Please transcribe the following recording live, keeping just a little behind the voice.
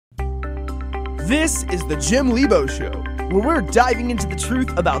This is the Jim Lebo Show, where we're diving into the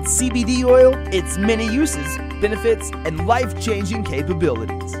truth about CBD oil, its many uses, benefits, and life-changing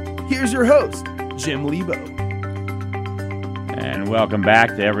capabilities. Here's your host, Jim Lebo. And welcome back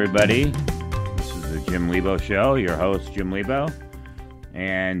to everybody. This is the Jim Lebo Show, your host, Jim Lebo.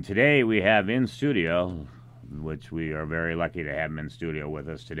 And today we have in studio, which we are very lucky to have him in studio with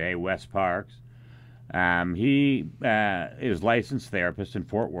us today, Wes Parks. He is a licensed therapist in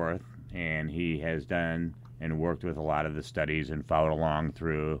Fort Worth, and he has done and worked with a lot of the studies and followed along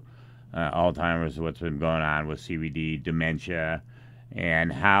through Alzheimer's, what's been going on with CBD, dementia,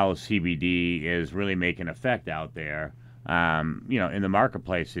 and how CBD is really making an effect out there. In the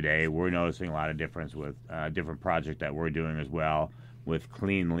marketplace today, we're noticing a lot of difference with different project that we're doing as well with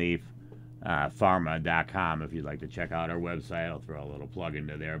cleanleafpharma.com. If you'd like to check out our website, I'll throw a little plug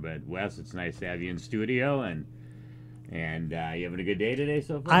into there. But Wes, it's nice to have you in studio, and you having a good day today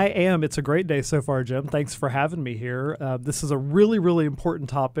so far? I am. It's a great day so far, Jim. Thanks for having me here. This is a really, really important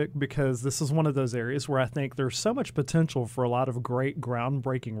topic because this is one of those areas where I think there's so much potential for a lot of great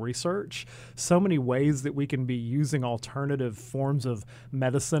groundbreaking research, so many ways that we can be using alternative forms of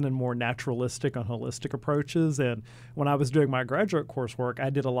medicine and more naturalistic and holistic approaches. And when I was doing my graduate coursework, I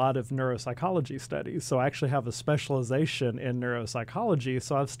did a lot of neuropsychology studies. So I actually have a specialization in neuropsychology.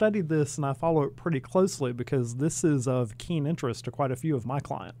 So I've studied this and I follow it pretty closely because this is of keen interest to quite a few of my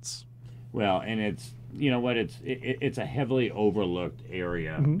clients. Well, and it's, it's a heavily overlooked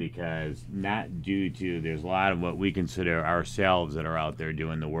area because not due to, there's a lot of what we consider ourselves that are out there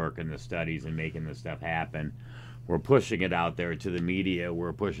doing the work and the studies and making this stuff happen. We're pushing it out there to the media.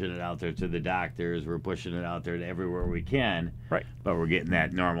 We're pushing it out there to the doctors. We're pushing it out there to everywhere we can. Right. But we're getting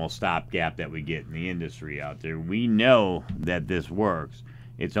that normal stopgap that we get in the industry out there. We know that this works.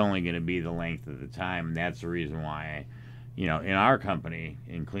 It's only going to be the length of the time, and that's the reason why, in our company,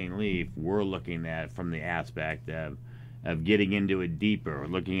 in Clean Leaf, we're looking at it from the aspect of getting into it deeper,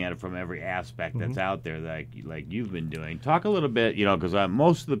 looking at it from every aspect that's out there, like you've been doing. Talk a little bit, because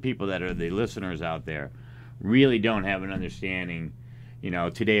most of the people that are the listeners out there really don't have an understanding.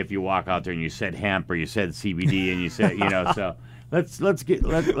 Today if you walk out there and you said hemp or you said CBD and you said, so let's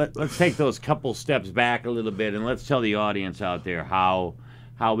take those couple steps back a little bit and let's tell the audience out there how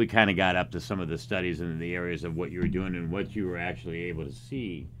we kind of got up to some of the studies in the areas of what you were doing and what you were actually able to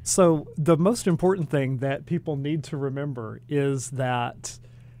see. So the most important thing that people need to remember is that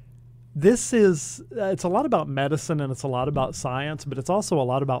it's a lot about medicine and it's a lot about science, but it's also a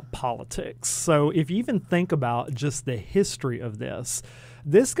lot about politics. So if you even think about just the history of this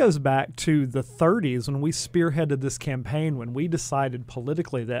goes back to the 30s when we spearheaded this campaign, when we decided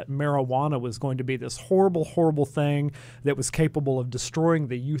politically that marijuana was going to be this horrible, horrible thing that was capable of destroying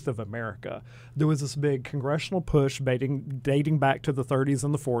the youth of America. There was this big congressional push dating back to the 30s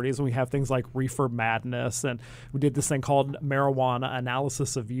and the 40s, and we have things like reefer madness, and we did this thing called marijuana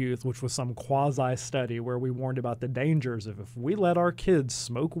analysis of youth, which was some quasi-study where we warned about the dangers of if we let our kids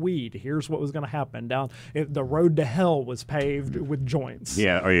smoke weed, here's what was going to happen. The road to hell was paved with joints.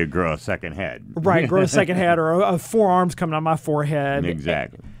 Yeah, or you grow a second head. Right, grow a second head or four arms coming out of my forehead.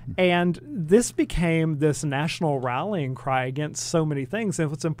 Exactly. And this became this national rallying cry against so many things. And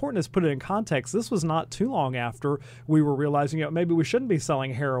what's important is put it in context. This was not too long after we were realizing, maybe we shouldn't be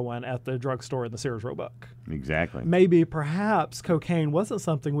selling heroin at the drugstore in the Sears Roebuck. Exactly. Maybe perhaps cocaine wasn't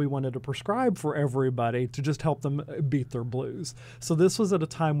something we wanted to prescribe for everybody to just help them beat their blues. So this was at a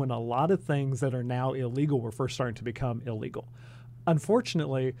time when a lot of things that are now illegal were first starting to become illegal.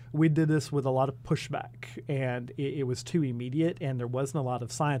 Unfortunately, we did this with a lot of pushback, and it was too immediate, and there wasn't a lot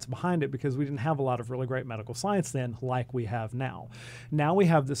of science behind it because we didn't have a lot of really great medical science then like we have now. Now we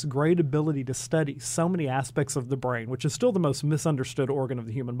have this great ability to study so many aspects of the brain, which is still the most misunderstood organ of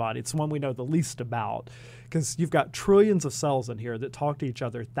the human body. It's the one we know the least about because you've got trillions of cells in here that talk to each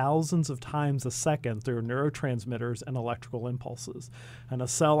other thousands of times a second through neurotransmitters and electrical impulses. And a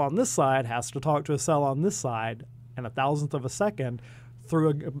cell on this side has to talk to a cell on this side and a thousandth of a second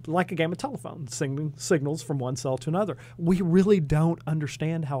through like a game of telephone, sending signals from one cell to another. We really don't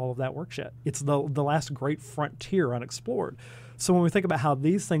understand how all of that works yet. It's the last great frontier unexplored. So when we think about how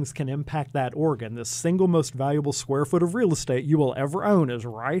these things can impact that organ, the single most valuable square foot of real estate you will ever own is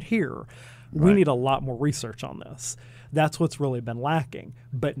right here. Right. We need a lot more research on this. That's what's really been lacking.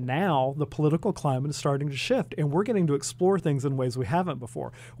 But now the political climate is starting to shift, and we're getting to explore things in ways we haven't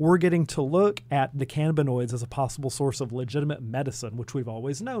before. We're getting to look at the cannabinoids as a possible source of legitimate medicine, which we've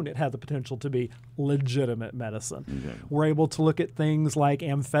always known it had the potential to be legitimate medicine. Mm-hmm. We're able to look at things like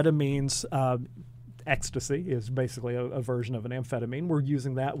amphetamines, ecstasy is basically a version of an amphetamine. We're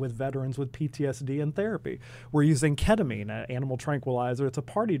using that with veterans with PTSD and therapy. We're using ketamine, an animal tranquilizer. It's a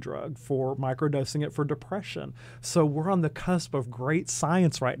party drug, for microdosing it for depression. So we're on the cusp of great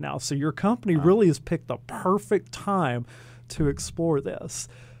science right now. So your company really has picked the perfect time to explore this.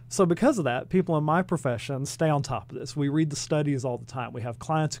 So because of that, people in my profession stay on top of this. We read the studies all the time. We have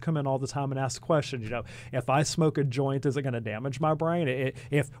clients who come in all the time and ask questions. If I smoke a joint, is it going to damage my brain?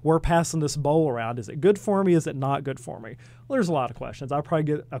 If we're passing this bowl around, is it good for me? Is it not good for me? Well, there's a lot of questions. I probably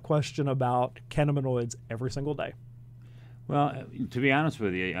get a question about cannabinoids every single day. Well, to be honest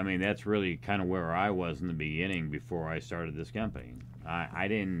with you, I mean, that's really kind of where I was in the beginning before I started this company. I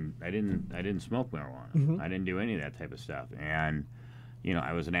didn't smoke marijuana. Mm-hmm. I didn't do any of that type of stuff. And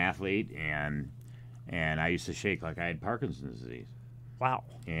I was an athlete, and I used to shake like I had Parkinson's disease. Wow.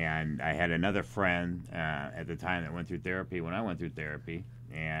 And I had another friend at the time that went through therapy when I went through therapy,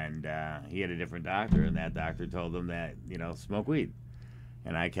 and he had a different doctor, and that doctor told him that, smoke weed.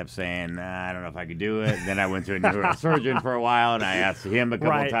 And I kept saying, I don't know if I could do it. And then I went to a neurosurgeon for a while, and I asked him a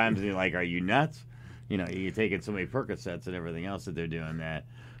couple of times, and he's like, are you nuts? You're taking so many Percocets and everything else that they're doing that.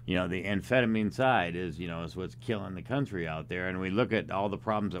 The amphetamine side is what's killing the country out there. And we look at all the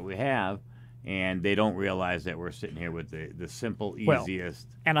problems that we have, and they don't realize that we're sitting here with the simple, easiest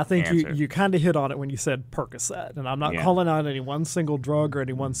And I think answer. you kind of hit on it when you said Percocet. And I'm not calling out any one single drug or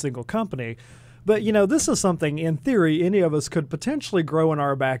any one single company. But, this is something, in theory, any of us could potentially grow in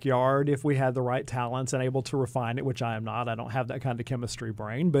our backyard if we had the right talents and able to refine it, which I am not. I don't have that kind of chemistry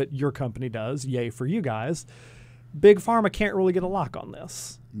brain, but your company does. Yay for you guys. Big Pharma can't really get a lock on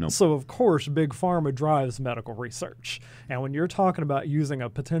this. Nope. So, of course, Big Pharma drives medical research. And when you're talking about using a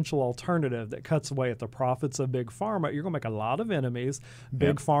potential alternative that cuts away at the profits of Big Pharma, you're going to make a lot of enemies.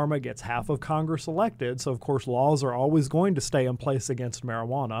 Big Pharma gets half of Congress elected. So, of course, laws are always going to stay in place against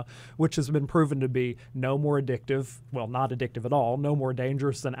marijuana, which has been proven to be no more addictive, well, not addictive at all, no more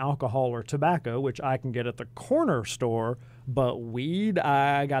dangerous than alcohol or tobacco, which I can get at the corner store. But weed,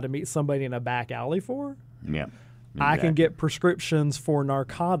 I got to meet somebody in a back alley for? Yeah. Exactly. I can get prescriptions for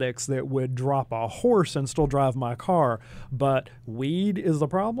narcotics that would drop a horse and still drive my car, but weed is the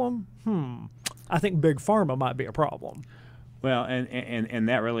problem? I think Big Pharma might be a problem. Well, and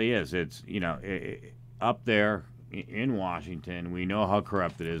that really is. It's, up there in Washington, we know how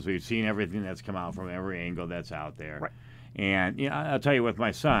corrupt it is. We've seen everything that's come out from every angle that's out there. Right. And, I'll tell you with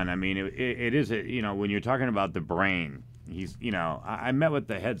my son, I mean, it is, when you're talking about the brain, he's, I met with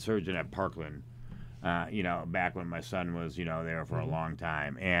the head surgeon at Parkland. Back when my son was, there for a long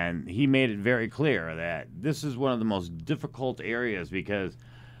time. And he made it very clear that this is one of the most difficult areas because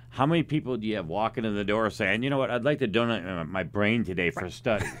how many people do you have walking in the door saying, you know what, I'd like to donate my brain today for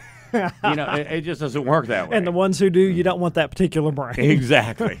study? It just doesn't work that way. And the ones who do, you don't want that particular brain.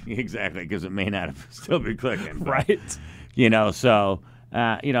 Exactly, because it may not still be clicking. But, right. So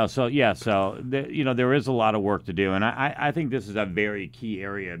there is a lot of work to do. And I think this is a very key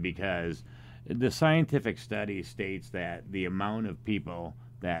area because the scientific study states that the amount of people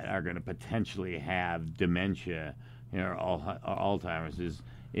that are going to potentially have dementia, Alzheimer's,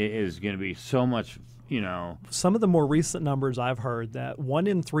 is going to be so much, Some of the more recent numbers I've heard that 1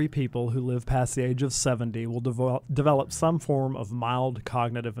 in 3 people who live past the age of 70 will develop some form of mild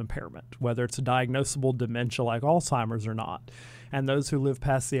cognitive impairment, whether it's a diagnosable dementia like Alzheimer's or not. And those who live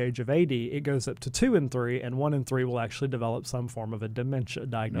past the age of 80, it goes up to 2 in 3, and 1 in 3 will actually develop some form of a dementia,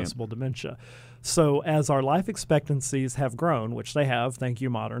 diagnosable dementia. So as our life expectancies have grown, which they have, thank you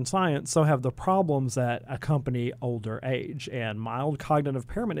modern science, so have the problems that accompany older age. And mild cognitive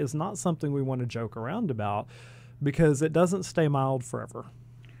impairment is not something we want to joke around about because it doesn't stay mild forever.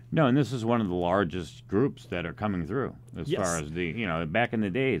 No, and this is one of the largest groups that are coming through as far as back in the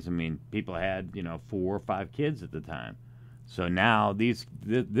days, I mean, people had, 4 or 5 kids at the time. So now this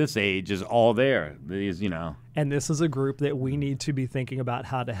age is all there. And this is a group that we need to be thinking about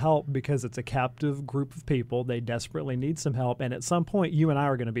how to help because it's a captive group of people. They desperately need some help. And at some point, you and I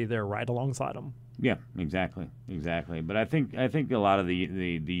are going to be there right alongside them. Yeah, exactly. But I think a lot of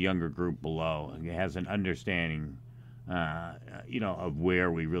the younger group below has an understanding, of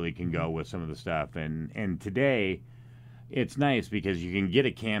where we really can go with some of the stuff. And today, it's nice because you can get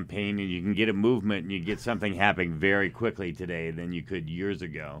a campaign and you can get a movement and you get something happening very quickly today than you could years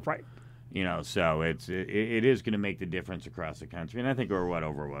ago. Right. So it is going to make the difference across the country. And I think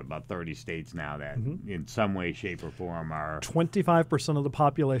we're about 30 states now that in some way, shape, or form are 25% of the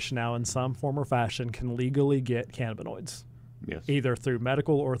population now in some form or fashion can legally get cannabinoids. Yes. Either through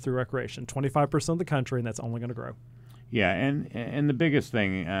medical or through recreation. 25% of the country, and that's only going to grow. Yeah, and the biggest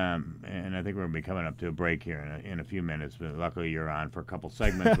thing, and I think we're going to be coming up to a break here in a few minutes, but luckily you're on for a couple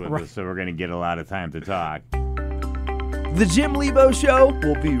segments with Right. us, so we're going to get a lot of time to talk. The Jim Lebo Show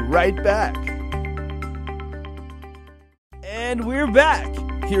will be right back. And we're back.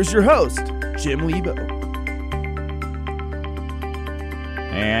 Here's your host, Jim Lebo.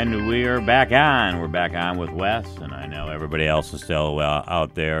 And we're back on. We're back on with Wes, and I know everybody else is still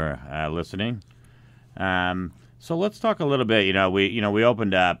out there listening. So let's talk a little bit. We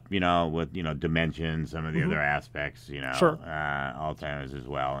opened up, with dementia, some of the other aspects, Sure. Alzheimer's as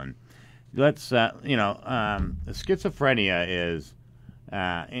well, and let's schizophrenia is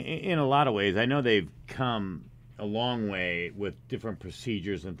in a lot of ways. I know they've come a long way with different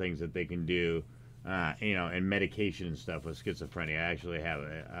procedures and things that they can do, and medication and stuff with schizophrenia. I actually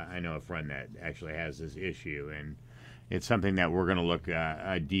I know a friend that actually has this issue, and it's something that we're going to look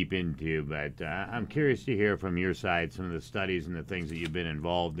deep into. But I'm curious to hear from your side some of the studies and the things that you've been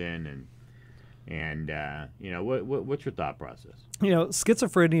involved in, and what's your thought process?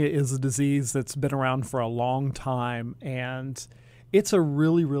 Schizophrenia is a disease that's been around for a long time, and it's a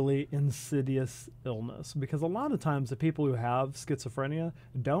really, really insidious illness because a lot of times the people who have schizophrenia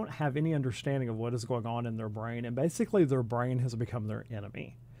don't have any understanding of what is going on in their brain, and basically their brain has become their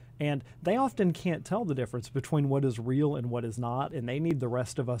enemy. And they often can't tell the difference between what is real and what is not, and they need the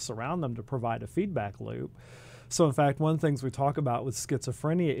rest of us around them to provide a feedback loop. So, in fact, one of the things we talk about with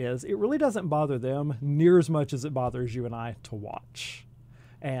schizophrenia is it really doesn't bother them near as much as it bothers you and I to watch.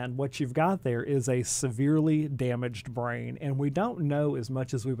 And what you've got there is a severely damaged brain, and we don't know as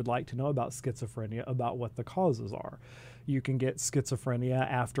much as we would like to know about schizophrenia about what the causes are. You can get schizophrenia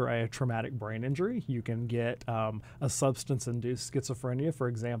after a traumatic brain injury. You can get a substance-induced schizophrenia. For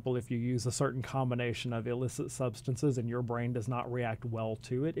example, if you use a certain combination of illicit substances and your brain does not react well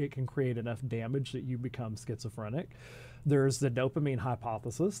to it, it can create enough damage that you become schizophrenic. There's the dopamine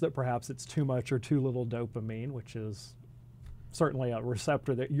hypothesis that perhaps it's too much or too little dopamine, which is certainly a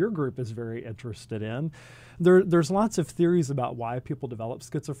receptor that your group is very interested in. There's lots of theories about why people develop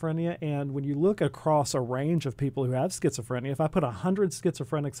schizophrenia, and when you look across a range of people who have schizophrenia, if I put 100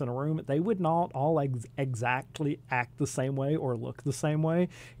 schizophrenics in a room, they would not all exactly act the same way or look the same way.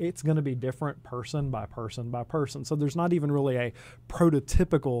 It's going to be different person by person by person. So there's not even really a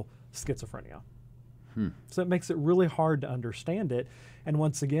prototypical schizophrenia. So it makes it really hard to understand it. And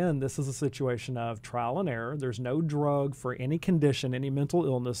once again, this is a situation of trial and error. There's no drug for any condition, any mental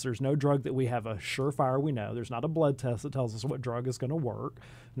illness. There's no drug that we have a surefire we know. There's not a blood test that tells us what drug is going to work.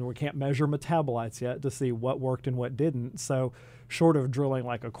 And we can't measure metabolites yet to see what worked and what didn't. So short of drilling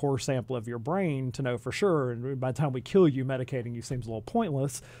like a core sample of your brain to know for sure, and by the time we kill you, medicating you seems a little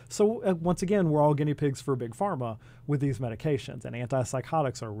pointless. So once again, we're all guinea pigs for Big Pharma with these medications. And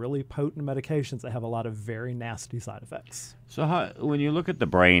antipsychotics are really potent medications that have a lot of very nasty side effects. So when you look at the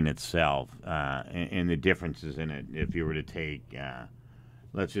brain itself and the differences in it, if you were to take,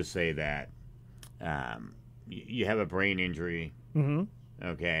 let's just say that you have a brain injury,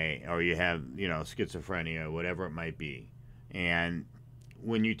 okay, or you have, schizophrenia, whatever it might be. And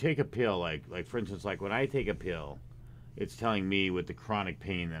when you take a pill, like for instance, like when I take a pill, it's telling me with the chronic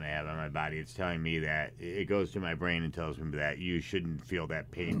pain that I have on my body, it's telling me that it goes to my brain and tells me that you shouldn't feel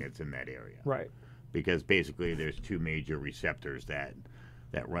that pain that's in that area. Right. Because basically there's two major receptors that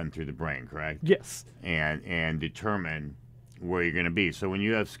run through the brain, correct? Yes. And determine where you're going to be. So when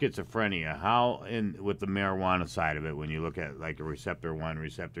you have schizophrenia, with the marijuana side of it, when you look at like a receptor 1,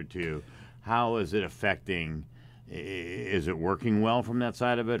 receptor 2, how is it affecting? Is it working well from that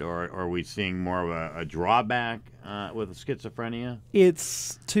side of it, or are we seeing more of a drawback with schizophrenia?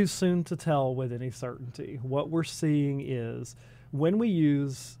 It's too soon to tell with any certainty. What we're seeing is when we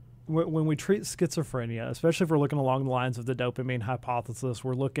treat schizophrenia, especially if we're looking along the lines of the dopamine hypothesis,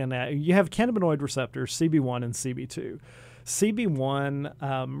 we're looking at, you have cannabinoid receptors, CB1 and CB2.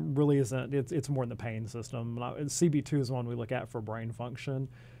 CB1 really isn't, it's more in the pain system. CB2 is one we look at for brain function.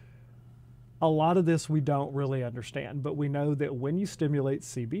 A lot of this we don't really understand, but we know that when you stimulate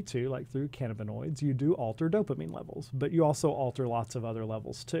CB2, like through cannabinoids, you do alter dopamine levels, but you also alter lots of other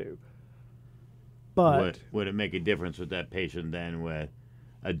levels too. But would it make a difference with that patient then with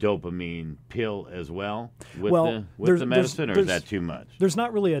a dopamine pill as well with the medicine, or is that too much? There's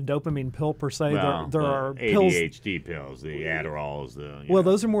not really a dopamine pill per se. Well, there are pills. ADHD pills, the Adderalls,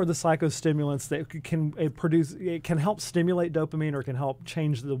 those are more the psychostimulants that can help stimulate dopamine or can help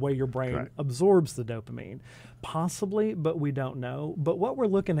change the way your brain absorbs the dopamine. Possibly, but we don't know. But what we're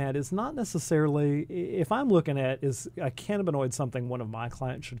looking at is not necessarily, if I'm looking at is a cannabinoid something one of my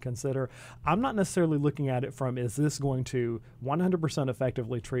clients should consider, I'm not necessarily looking at it from, is this going to 100%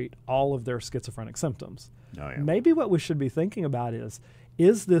 effectively treat all of their schizophrenic symptoms? Oh, yeah. Maybe what we should be thinking about is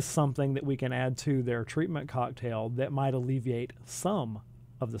this something that we can add to their treatment cocktail that might alleviate some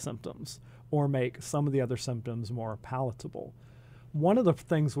of the symptoms or make some of the other symptoms more palatable? One of the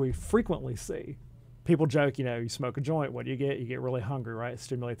things we frequently see, people joke, you smoke a joint, what do you get? You get really hungry, right? It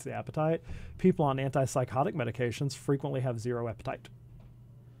stimulates the appetite. People on antipsychotic medications frequently have zero appetite.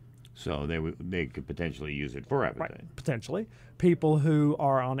 So they could potentially use it for appetite. Right, potentially. People who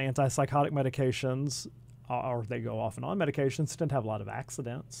are on antipsychotic medications, or they go off and on medications, tend to have a lot of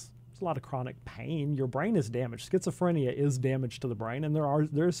accidents. There's a lot of chronic pain. Your brain is damaged. Schizophrenia is damage to the brain, and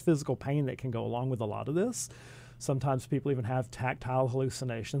there's physical pain that can go along with a lot of this. Sometimes people even have tactile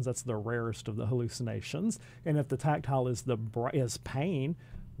hallucinations. That's the rarest of the hallucinations. And if the tactile is pain,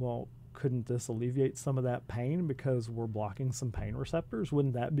 well, couldn't this alleviate some of that pain because we're blocking some pain receptors?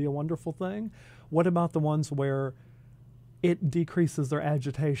 Wouldn't that be a wonderful thing? What about the ones where it decreases their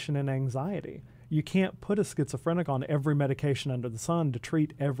agitation and anxiety? You can't put a schizophrenic on every medication under the sun to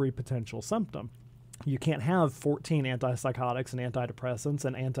treat every potential symptom. You can't have 14 antipsychotics and antidepressants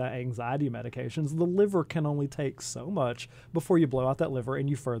and anti-anxiety medications. The liver can only take so much before you blow out that liver and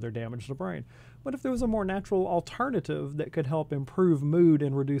you further damage the brain. What if there was a more natural alternative that could help improve mood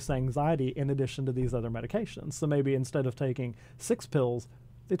and reduce anxiety in addition to these other medications? So maybe instead of taking 6 pills,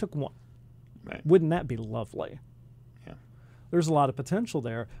 they took 1. Right. Wouldn't that be lovely? Yeah. There's a lot of potential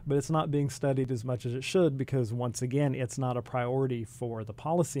there, but it's not being studied as much as it should because, once again, it's not a priority for the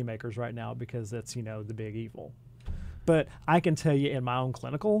policymakers right now because it's, the big evil. But I can tell you in my own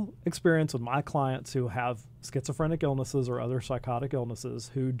clinical experience with my clients who have schizophrenic illnesses or other psychotic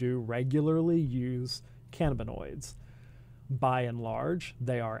illnesses who do regularly use cannabinoids, by and large,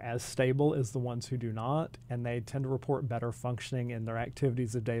 they are as stable as the ones who do not, and they tend to report better functioning in their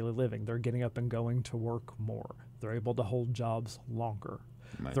activities of daily living. They're getting up and going to work more. They're able to hold jobs longer.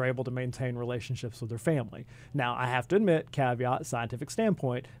 Right. They're able to maintain relationships with their family. Now, I have to admit, caveat, scientific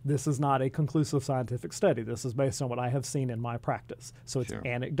standpoint, this is not a conclusive scientific study. This is based on what I have seen in my practice. So it's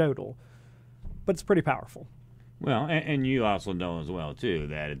anecdotal, but it's pretty powerful. Well, and you also know as well, too,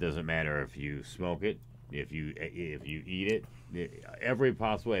 that it doesn't matter if you smoke it, if you eat it, every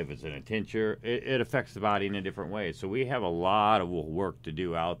possible way, if it's in a tincture, it affects the body in a different way. So we have a lot of work to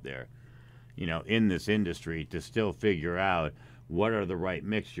do out there, in this industry to still figure out what are the right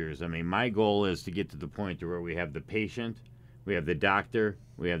mixtures. I mean, my goal is to get to the point to where we have the patient, we have the doctor,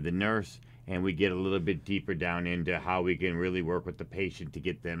 we have the nurse, and we get a little bit deeper down into how we can really work with the patient to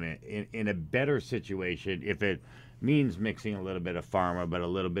get them in a better situation, if it means mixing a little bit of pharma, but a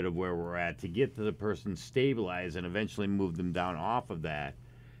little bit of where we're at, to get to the person stabilized and eventually move them down off of that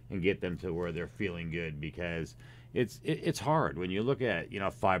and get them to where they're feeling good, because it's hard when you look at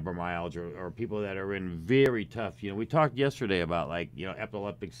fibromyalgia or people that are in very tough. We talked yesterday about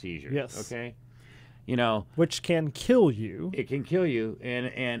epileptic seizures. Yes. Okay. Which can kill you. It can kill you,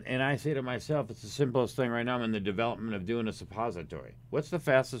 and I say to myself, it's the simplest thing right now. I'm in the development of doing a suppository. What's the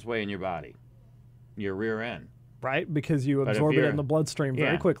fastest way in your body? Your rear end. Right, because you absorb it in the bloodstream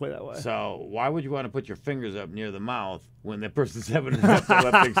very quickly that way. So why would you want to put your fingers up near the mouth when the person's having an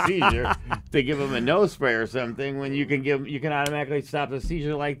epileptic seizure to give them a nose spray or something when you can automatically stop the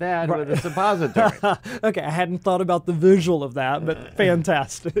seizure like that with a suppository? Okay, I hadn't thought about the visual of that, but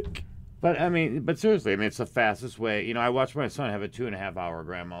fantastic. But seriously, it's the fastest way. I watched my son have a 2.5-hour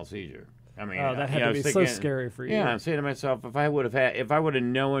grand mal seizure. That had to be so scary for you. Yeah, I'm saying to myself, if I would have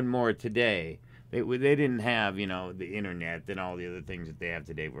known more today. They didn't have, the internet and all the other things that they have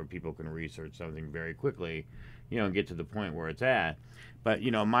today where people can research something very quickly, and get to the point where it's at. But,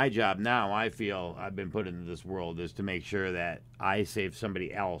 my job now, I feel I've been put into this world, is to make sure that I save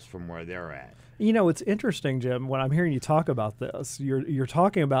somebody else from where they're at. It's interesting, Jim, when I'm hearing you talk about this, you're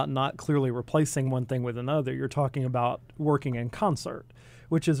talking about not clearly replacing one thing with another. You're talking about working in concert,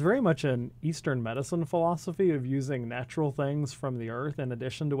 which is very much an Eastern medicine philosophy of using natural things from the earth in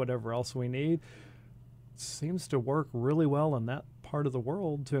addition to whatever else we need. Seems to work really well in that part of the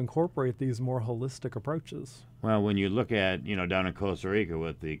world to incorporate these more holistic approaches. Well, when you look at, down in Costa Rica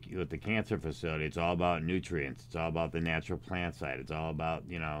with the cancer facility, it's all about nutrients. It's all about the natural plant side. It's all about,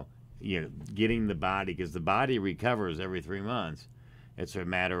 getting the body, because the body recovers every 3 months. It's a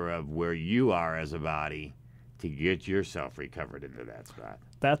matter of where you are as a body to get yourself recovered into that spot.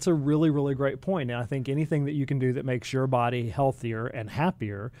 That's a really, really great point. And I think anything that you can do that makes your body healthier and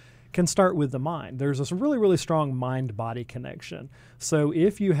happier can start with the mind. There's this really, really strong mind-body connection. So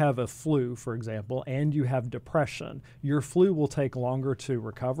if you have a flu, for example, and you have depression, your flu will take longer to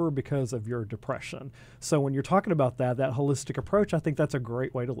recover because of your depression. So when you're talking about that holistic approach, I think that's a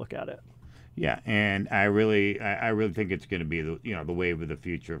great way to look at it. Yeah, and I really think it's going to be the wave of the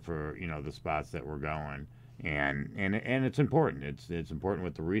future for the spots that we're going, and it's important. It's important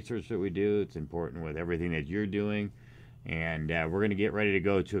with the research that we do. It's important with everything that you're doing, and we're going to get ready to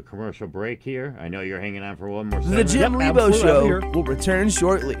go to a commercial break here. I know you're hanging on for one more The segment. Jim Lebo Show will return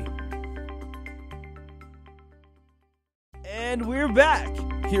shortly. And we're back.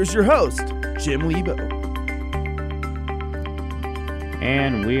 Here's your host, Jim Lebo.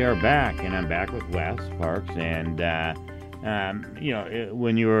 And we are back, and I'm back with Wes Parks. And,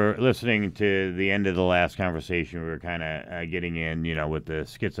 when you were listening to the end of the last conversation, we were kind of getting in, with the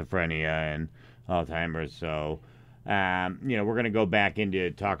schizophrenia and Alzheimer's. So, we're going to go back into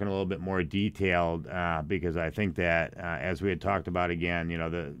talking a little bit more detailed because I think that, as we had talked about again,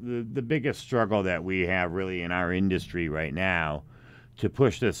 the biggest struggle that we have really in our industry right now to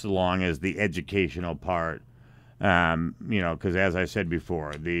push this along is the educational part. Because as I said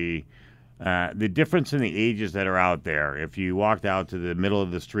before, the difference in the ages that are out there, if you walked out to the middle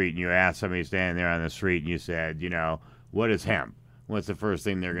of the street and you asked somebody standing there on the street and you said, what is hemp? What's the first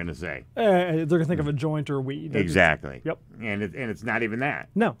thing they're going to say? They're going to think of a joint or weed. Exactly. Yep. And it's not even that.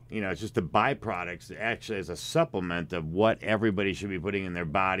 No. It's just the byproducts actually as a supplement of what everybody should be putting in their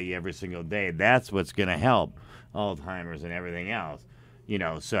body every single day. That's what's going to help Alzheimer's and everything else. When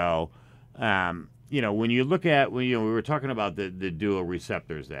you look at, we were talking about the dual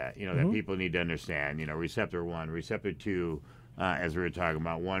receptors that people need to understand. Receptor 1, receptor 2, as we were talking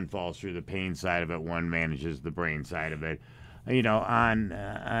about, one falls through the pain side of it, one manages the brain side of it. On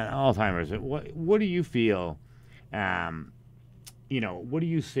Alzheimer's, what do you feel? What are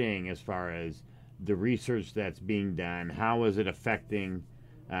you seeing as far as the research that's being done? How is it affecting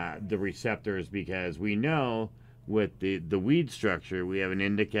the receptors? Because we know with the weed structure, we have an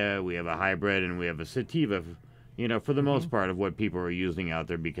indica, we have a hybrid, and we have a sativa, for the most part of what people are using out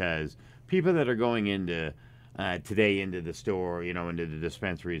there, because people that are going into today into the store, into the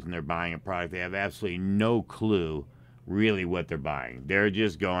dispensaries, and they're buying a product, they have absolutely no clue really what they're buying. They're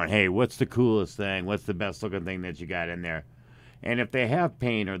just going, hey, what's the coolest thing? What's the best looking thing that you got in there? And if they have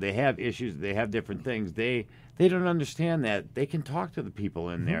pain or they have issues, they have different things, they don't understand that they can talk to the people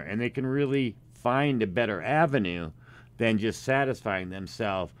in there, and they can really find a better avenue than just satisfying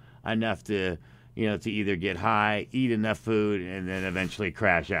themselves enough to either get high, eat enough food, and then eventually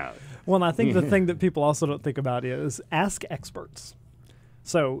crash out. Well, and I think the thing that people also don't think about is ask experts.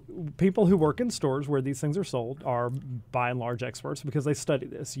 So people who work in stores where these things are sold are by and large experts because they study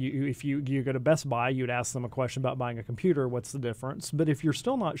this. If you go to Best Buy, you'd ask them a question about buying a computer, what's the difference? But if you're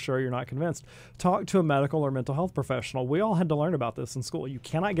still not sure, you're not convinced, talk to a medical or mental health professional. We all had to learn about this in school. You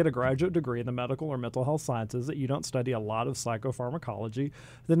cannot get a graduate degree in the medical or mental health sciences that you don't study a lot of psychopharmacology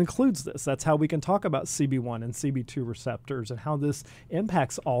that includes this. That's how we can talk about CB1 and CB2 receptors and how this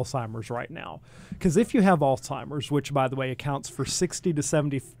impacts Alzheimer's right now. Because if you have Alzheimer's, which by the way accounts for 60 to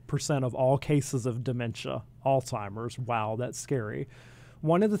 70% of all cases of dementia, Alzheimer's, wow, that's scary.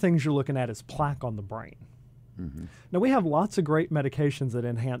 One of the things you're looking at is plaque on the brain. Mm-hmm. Now, we have lots of great medications that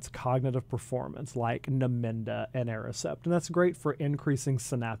enhance cognitive performance, like Namenda and Aricept, and that's great for increasing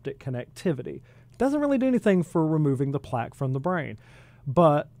synaptic connectivity. It doesn't really do anything for removing the plaque from the brain.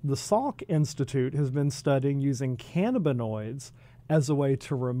 But the Salk Institute has been studying using cannabinoids as a way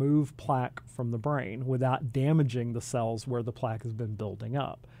to remove plaque from the brain without damaging the cells where the plaque has been building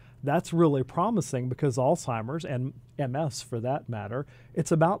up. That's really promising because Alzheimer's, and MS for that matter,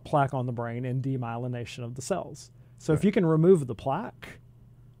 it's about plaque on the brain and demyelination of the cells. So if you can remove the plaque,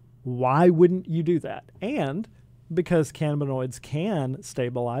 why wouldn't you do that? And because cannabinoids can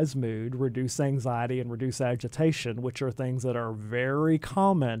stabilize mood, reduce anxiety, and reduce agitation, which are things that are very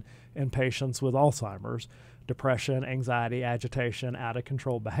common in patients with Alzheimer's, depression, anxiety, agitation,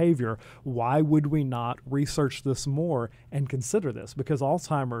 out-of-control behavior. Why would we not research this more and consider this? Because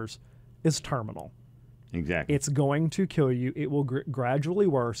Alzheimer's is terminal. Exactly. It's going to kill you. It will gradually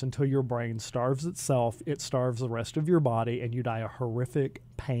worse until your brain starves itself, it starves the rest of your body, and you die a horrific,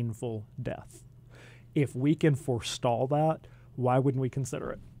 painful death. If we can forestall that, why wouldn't we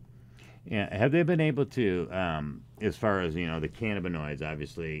consider it? Yeah, have they been able to, as far as, the cannabinoids,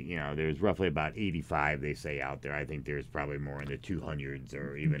 obviously, there's roughly about 85, they say, out there. I think there's probably more in the 200s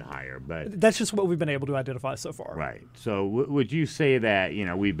or even higher. But that's just what we've been able to identify so far. Right. So would you say that,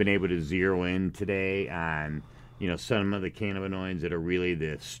 we've been able to zero in today on, some of the cannabinoids that are really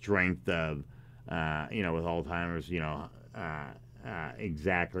the strength of, with Alzheimer's,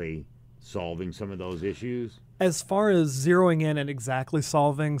 exactly solving some of those issues? As far as zeroing in and exactly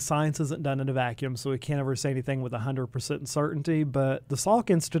solving, science isn't done in a vacuum, so we can't ever say anything with 100% certainty. But the Salk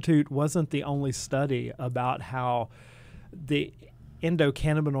Institute wasn't the only study about how the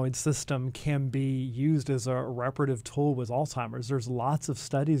endocannabinoid system can be used as a reparative tool with Alzheimer's. There's lots of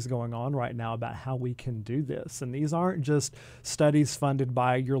studies going on right now about how we can do this. And these aren't just studies funded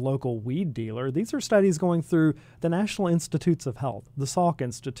by your local weed dealer. These are studies going through the National Institutes of Health, the Salk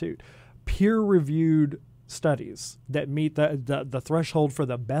Institute, peer-reviewed studies that meet the threshold for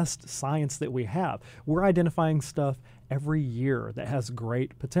the best science that we have. We're identifying stuff every year that has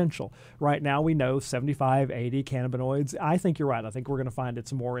great potential. Right now we know 75, 80 cannabinoids. I think you're right. I think we're going to find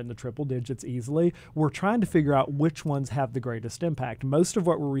it's more in the triple digits easily. We're trying to figure out which ones have the greatest impact. Most of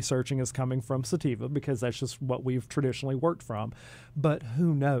what we're researching is coming from sativa because that's just what we've traditionally worked from. But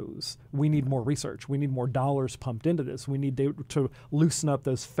who knows? We need more research. We need more dollars pumped into this. We need to loosen up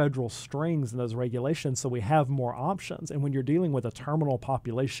those federal strings and those regulations so we have more options. And when you're dealing with a terminal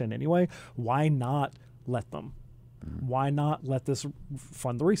population anyway, why not let them? Why not let this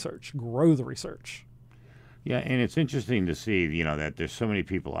fund the research, grow the research? Yeah, and it's interesting to see, that there's so many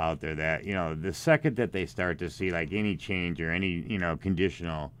people out there that, the second that they start to see like any change or any,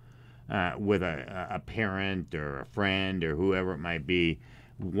 conditional with a parent or a friend or whoever it might be,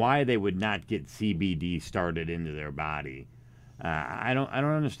 why they would not get CBD started into their body. I don't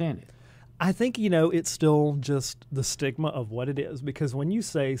understand it. I think, it's still just the stigma of what it is, because when you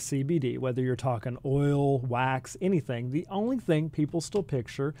say CBD, whether you're talking oil, wax, anything, the only thing people still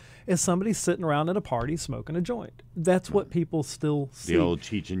picture is somebody sitting around at a party smoking a joint. That's what people still see. The old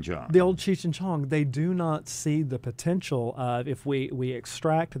Cheech and Chong. The old Cheech and Chong. They do not see the potential of if we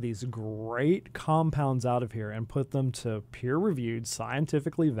extract these great compounds out of here and put them to peer-reviewed,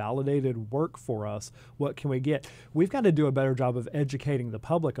 scientifically validated work for us, what can we get? We've got to do a better job of educating the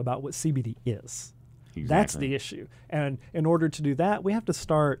public about what CBD is. Exactly. That's the issue. And in order to do that, we have to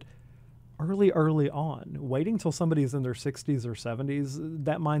start early on. Waiting till somebody's in their 60s or 70s,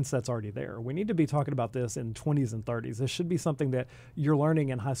 that mindset's already there. We need to be talking about this in 20s and 30s. This should be something that you're learning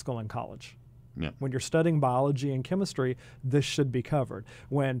in high school and college. Yep. When you're studying biology and chemistry, this should be covered.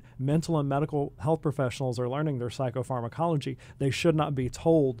 When mental and medical health professionals are learning their psychopharmacology, they should not be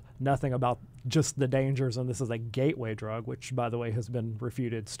told nothing about just the dangers, and this is a gateway drug, which, by the way, has been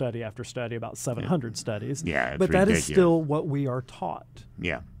refuted study after study, about 700 studies. Yeah, but that is still what we are taught.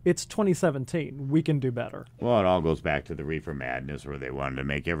 Yeah. It's 2017. We can do better. Well, it all goes back to the reefer madness where they wanted to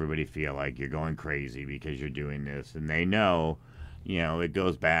make everybody feel like you're going crazy because you're doing this, and they know it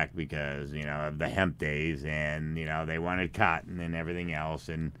goes back because, of the hemp days and, they wanted cotton and everything else.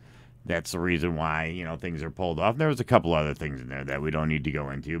 And that's the reason why, things are pulled off. There was a couple other things in there that we don't need to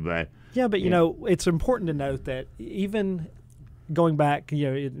go into, but. Yeah, but, it's important to note that even going back,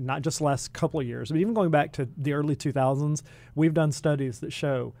 not just the last couple of years, but even going back to the early 2000s, we've done studies that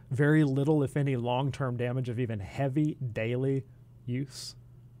show very little, if any, long-term damage of even heavy daily use.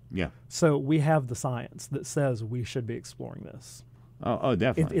 Yeah. So we have the science that says we should be exploring this. Oh,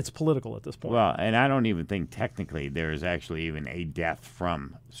 definitely. It's political at this point. Well, and I don't even think technically there is actually even a death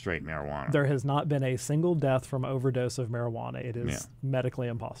from straight marijuana. There has not been a single death from overdose of marijuana. It is medically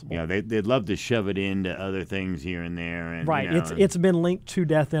impossible. They'd love to shove it into other things here and there. And, right. It's been linked to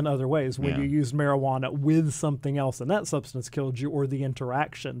death in other ways when you use marijuana with something else and that substance killed you, or the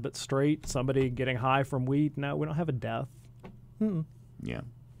interaction. But straight, somebody getting high from weed, no, we don't have a death. Mm-mm. Yeah.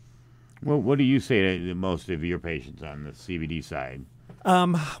 Well, what do you say to most of your patients on the CBD side?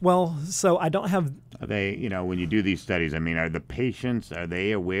 Well, so I don't have. Are they, when you do these studies, are the patients, are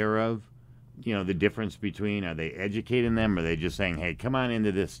they aware of, the difference between, are they educating them? Or are they just saying, hey, come on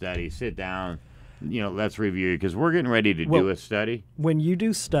into this study, sit down, let's review, because we're getting ready to do a study. When you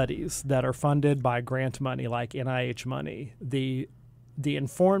do studies that are funded by grant money, like NIH money, the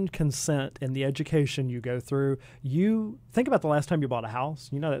informed consent and the education you go through, you think about the last time you bought a house,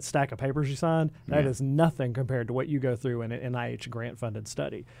 that stack of papers you signed, that is nothing compared to what you go through in an NIH grant-funded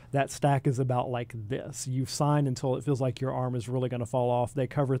study. That stack is about like this. You sign until it feels like your arm is really going to fall off. They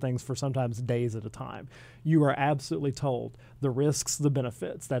cover things for sometimes days at a time. You are absolutely told the risks, the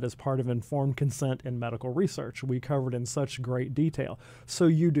benefits. That is part of informed consent in medical research. We covered in such great detail. So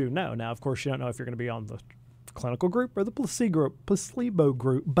you do know. Now, of course, you don't know if you're going to be on the clinical group or the placebo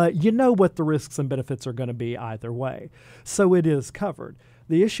group, but you know what the risks and benefits are going to be either way. So it is covered.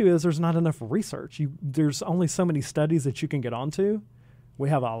 The issue is there's not enough research. There's only so many studies that you can get onto. We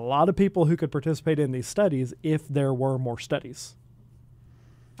have a lot of people who could participate in these studies if there were more studies.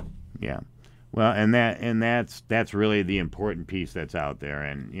 Yeah. Well, and that's really the important piece that's out there,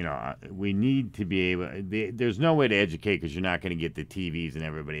 and we need to be able. There's no way to educate because you're not going to get the TVs and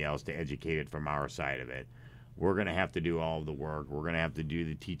everybody else to educate it from our side of it. We're going to have to do all of the work. We're going to have to do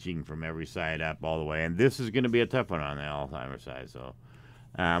the teaching from every side up all the way, and this is going to be a tough one on the Alzheimer's side. So.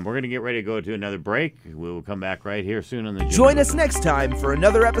 We're going to get ready to go to another break. We will come back right here soon on the Jim Join Lebo us next time for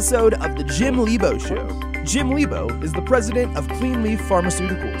another episode of the Jim Lebo Show. Jim Lebo is the president of Clean Leaf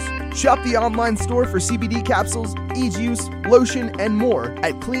Pharmaceuticals. Shop the online store for CBD capsules, e-juice, lotion, and more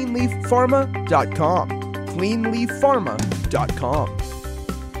at cleanleafpharma.com. cleanleafpharma.com.